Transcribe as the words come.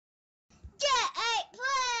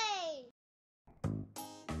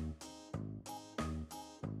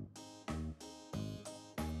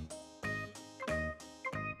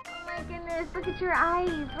goodness, look at your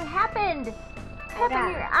eyes. What happened? What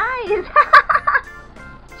happened to your eyes?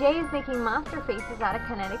 Jay is making monster faces out of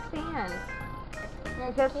kinetic sand.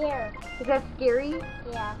 Is that scary?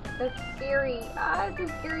 Yeah. That's scary. Ah, it's a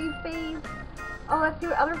scary face. Oh, let's see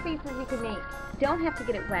what other faces we can make. Don't have to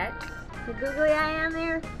get it wet. The googly eye on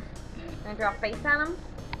there. Gonna draw a face on him.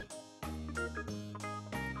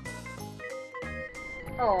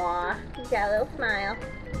 Aw, he's got a little smile.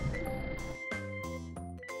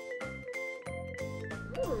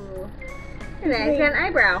 Ooh. And then he's got an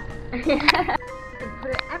eyebrow. You can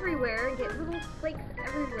put it everywhere and get little flakes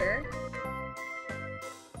everywhere.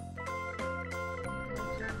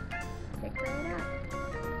 Pick right up.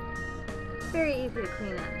 Very easy to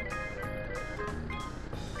clean up.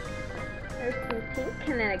 There's some pink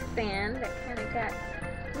kinetic sand that kind of got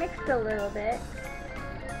mixed a little bit.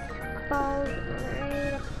 Falls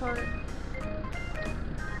right apart.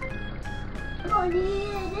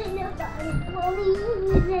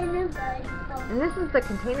 And this is the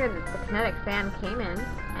container that the kinetic sand came in.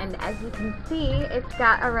 And as you can see, it's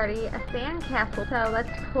got already a sand castle. So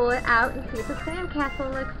let's pull it out and see what the sand castle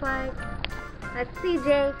looks like. Let's see,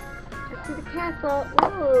 Jay. Let's see the castle.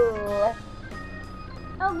 Ooh.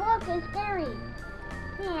 Oh look, it's Gary.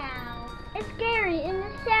 Meow. It's Gary in the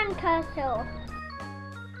sandcastle.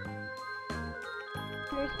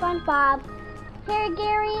 There's SpongeBob. Here,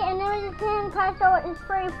 Gary, and there's a sandcastle. It's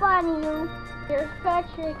very funny. There's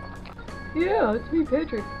Patrick. Yeah, it's me,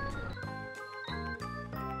 Patrick.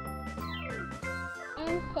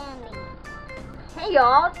 And Sandy. Hey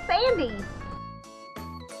y'all, it's Sandy.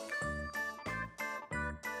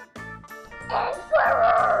 And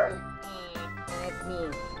Squidward. And it's me,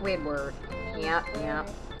 Squidward. Yep.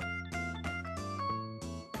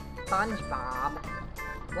 SpongeBob,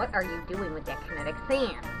 what are you doing with that kinetic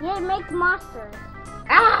sand? Yeah, make monsters.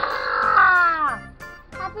 Ah!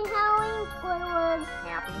 Happy Halloween, Squidward.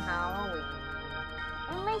 Happy Halloween.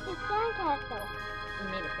 And make a sandcastle. You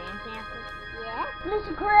made a sandcastle? Yeah.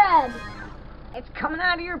 Mr. Krabs. It's coming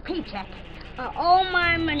out of your paycheck. All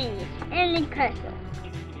my money in the castle.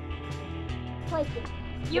 Plankton.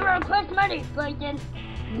 You request money, Plankton.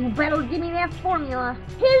 You better give me that formula.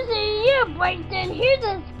 Here's a you, Plankton. Here's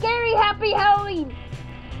a scary happy Halloween.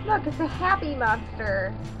 Look, it's a happy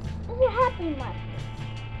monster. It's a happy monster.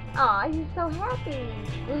 Aw, he's so happy.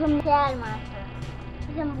 It's a sad monster.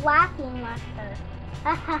 It's a laughing monster.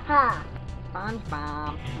 Ha ha ha.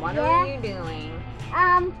 SpongeBob, what are you doing?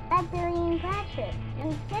 I'm burying Patrick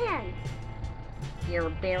in sand. You're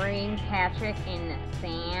burying Patrick in the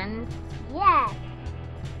sand? Yes.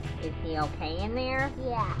 Is he okay in there?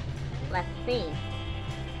 Yeah. Let's see.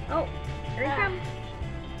 Oh, here he comes.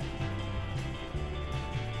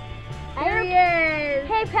 There he is.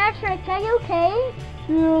 Hey Patrick, are you okay?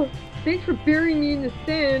 Yeah, thanks for burying me in the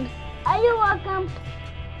sand. Are you welcome?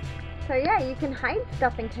 So yeah, you can hide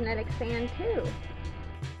stuff in kinetic sand too.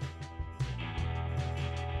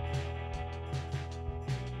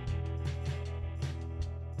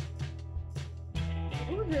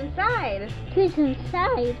 Who's inside? Who's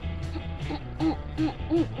inside?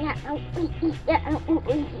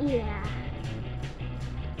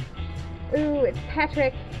 Ooh, it's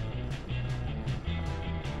Patrick.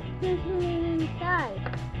 Who's inside?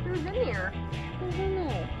 Who's in here? Who's in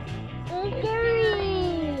there? It's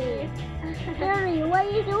Gary! Gary, what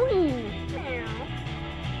are you doing?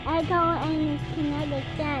 I go in kinetic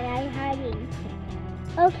sand. I'm hiding.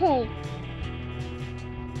 Okay.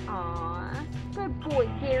 Aww, good boy,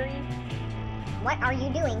 Gary. What are you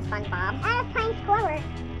doing, SpongeBob? I'm playing Squidward.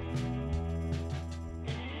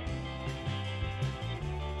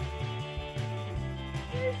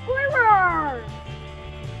 Squidward!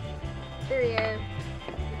 There he is.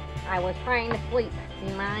 I was trying to sleep. Do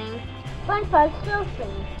you mind? SpongeBob's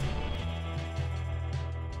sleeping.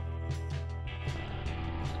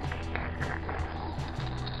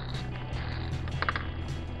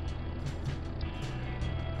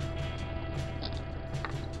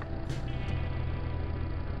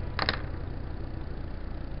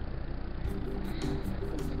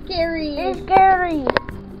 Scary. It's scary.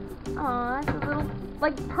 Aw, it's a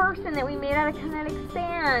little person that we made out of kinetic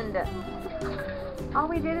sand. All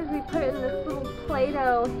we did is we put it in this little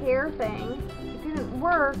Play-Doh hair thing. It didn't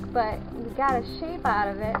work, but we got a shape out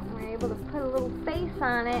of it. We were able to put a little face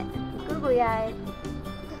on it and some googly eyes.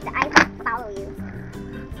 The eyes will follow you.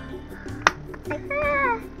 Like,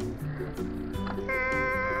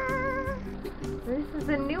 This is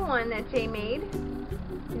a new one that Jay made.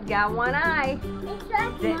 He's got one eye. It's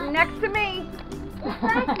like Sitting next to me. It's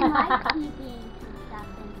like Mighty Beans or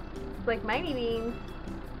something. It's like Mighty Beans.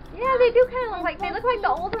 Yeah, they do kind of look like, they look like the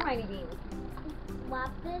older Mighty Beans. What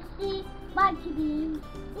the sea, mighty beans,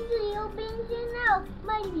 little beans you know,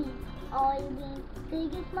 mighty beans, all you beans,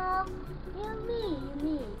 big and small, you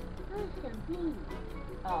me, listen please.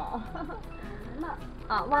 Oh.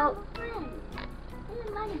 Well, Well, friends,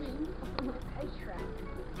 they're mighty beans. I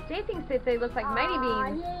tried. Jay thinks that they look like mighty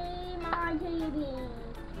beans. Yay, mighty beans.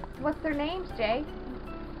 What's their names, Jay?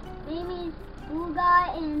 Amy's blue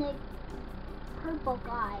guy and the purple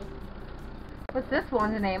guy. What's this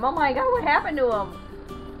one's name? Oh my god, what happened to him?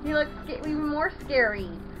 He looks even more scary.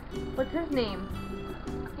 What's his name?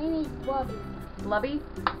 Amy's Bobby. Blubby?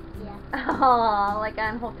 Yeah. Oh, like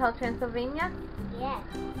on Hotel Transylvania? Yes.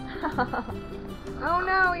 Oh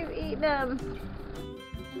no, he's eating them.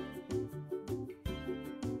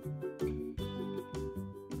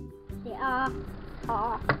 They are.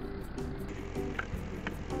 Oh,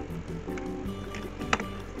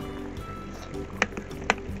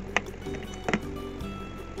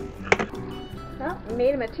 we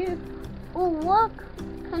made him a tooth. Oh, look.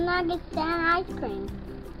 Kinetic Sand ice cream.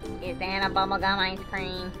 Is that a bubblegum ice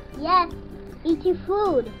cream? Yes. Eat your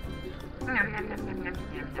food.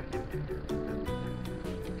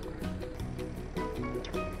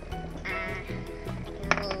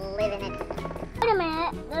 Live in it. Wait a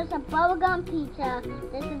minute. There's a bubblegum pizza.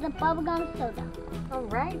 This is a bubblegum soda.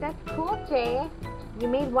 Alright, that's cool, Jay. You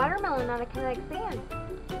made watermelon out of kinetic sand.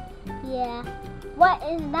 Yeah. What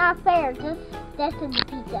is not fair? This is the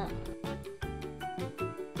pizza.